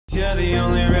You're the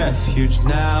only refuge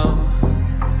now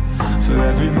for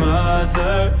every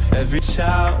mother, every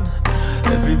child,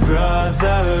 every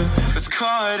brother that's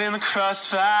caught in the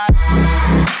crossfire.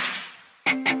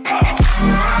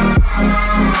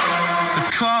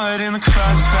 That's caught in the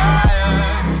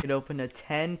crossfire. I could open a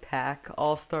 10-pack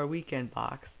All-Star Weekend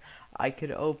box. I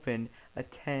could open a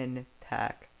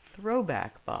 10-pack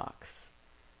Throwback box.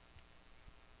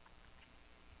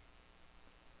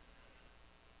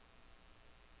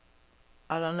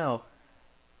 I don't know.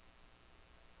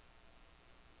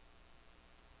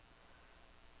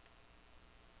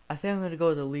 I think I'm gonna go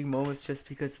with the League Moments just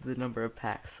because of the number of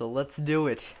packs. So let's do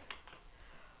it.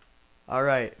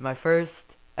 Alright, my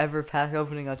first ever pack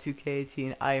opening on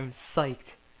 2K18. I am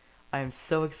psyched. I am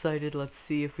so excited. Let's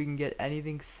see if we can get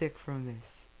anything sick from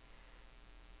this.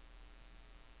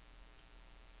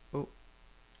 Oh.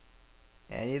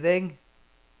 Anything?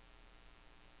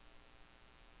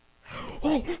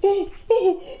 Oh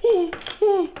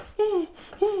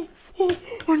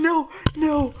no,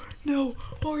 no, no.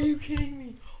 Are you kidding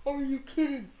me? Are you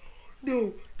kidding?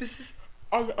 No, this is,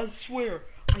 I swear,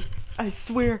 I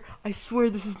swear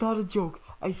this is not a joke.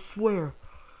 I swear.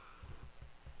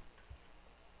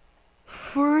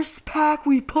 First pack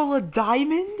we pull a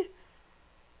diamond?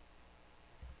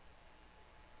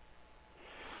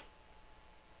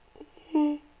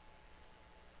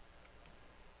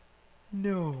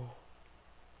 No.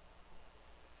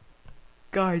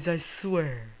 Guys, I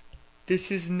swear,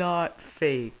 this is not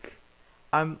fake.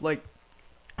 I'm live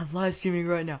streaming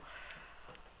right now.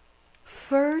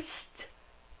 First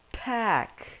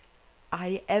pack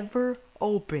I ever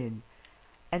open,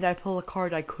 and I pull a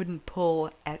card I couldn't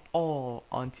pull at all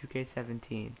on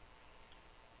 2K17.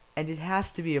 And it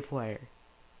has to be a player,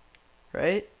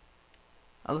 right?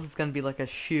 Unless it's gonna be like a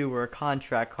shoe or a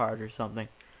contract card or something.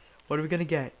 What are we gonna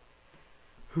get?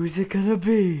 Who's it gonna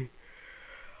be?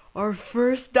 Our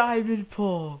first diamond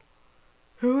pull.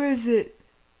 Who is it?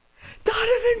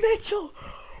 Donovan Mitchell!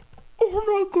 Oh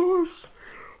my gosh!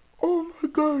 Oh my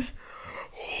gosh!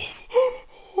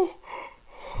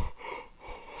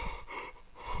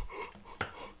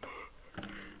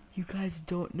 You guys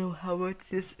don't know how much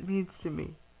this means to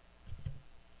me.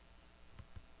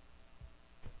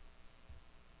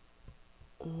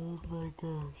 Oh my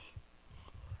gosh.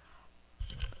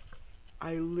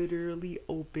 I literally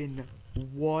opened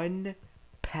one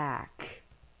pack.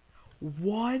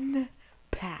 One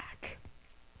pack.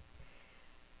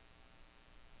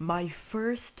 My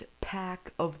first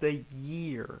pack of the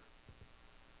year.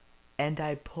 And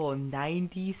I pull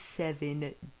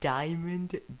 97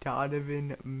 Diamond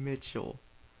Donovan Mitchell.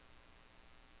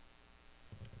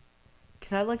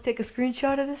 Can I take a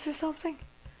screenshot of this or something?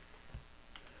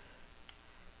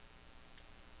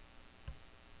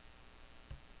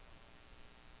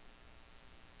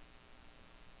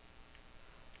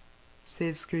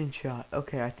 Save screenshot.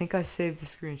 Okay, I think I saved the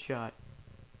screenshot.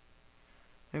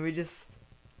 Let me just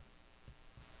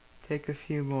take a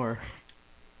few more.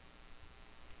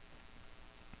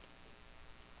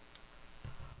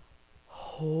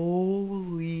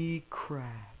 Holy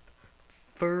crap.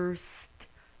 First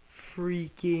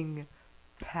freaking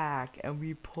pack, and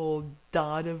we pulled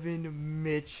Donovan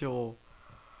Mitchell.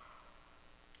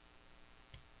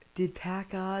 Did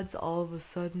pack odds all of a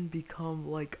sudden become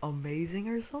amazing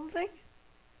or something?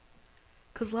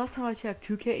 Cause last time I checked,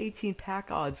 2K18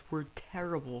 pack odds were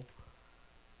terrible.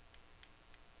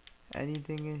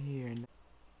 Anything in here?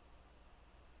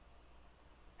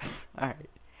 Alright.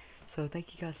 So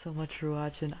thank you guys so much for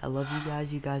watching. I love you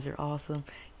guys. You guys are awesome.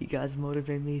 You guys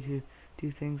motivate me to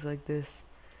do things like this.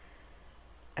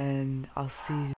 And I'll see you.